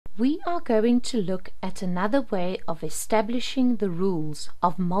We are going to look at another way of establishing the rules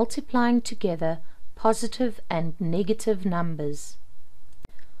of multiplying together positive and negative numbers.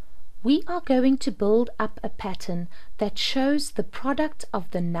 We are going to build up a pattern that shows the product of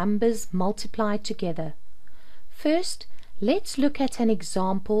the numbers multiplied together. First, let's look at an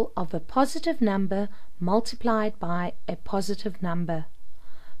example of a positive number multiplied by a positive number.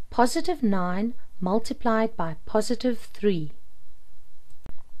 Positive 9 multiplied by positive 3.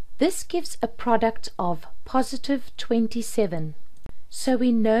 This gives a product of positive 27. So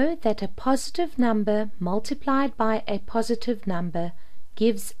we know that a positive number multiplied by a positive number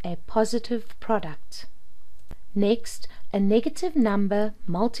gives a positive product. Next, a negative number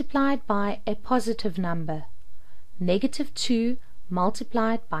multiplied by a positive number. Negative 2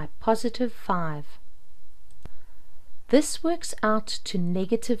 multiplied by positive 5. This works out to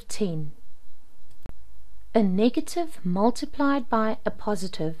negative 10. A negative multiplied by a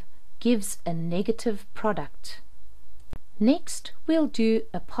positive gives a negative product. Next, we'll do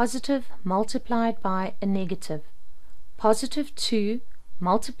a positive multiplied by a negative. Positive 2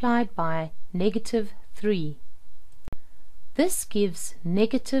 multiplied by negative 3. This gives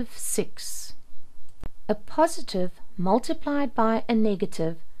negative 6. A positive multiplied by a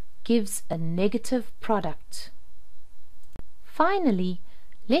negative gives a negative product. Finally,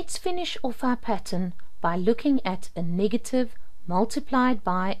 let's finish off our pattern by looking at a negative multiplied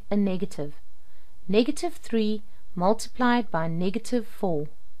by a negative. Negative 3 multiplied by negative 4.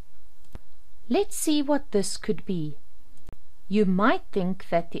 Let's see what this could be. You might think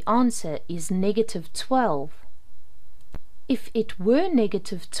that the answer is negative 12. If it were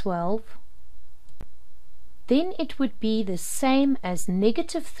negative 12, then it would be the same as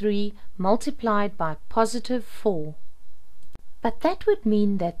negative 3 multiplied by positive 4. But that would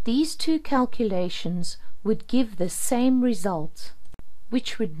mean that these two calculations would give the same result,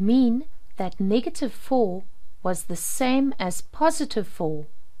 which would mean that negative 4 was the same as positive 4,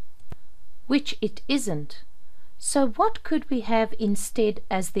 which it isn't. So what could we have instead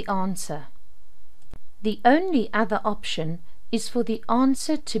as the answer? The only other option is for the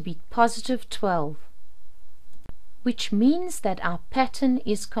answer to be positive 12, which means that our pattern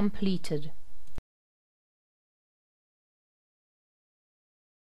is completed.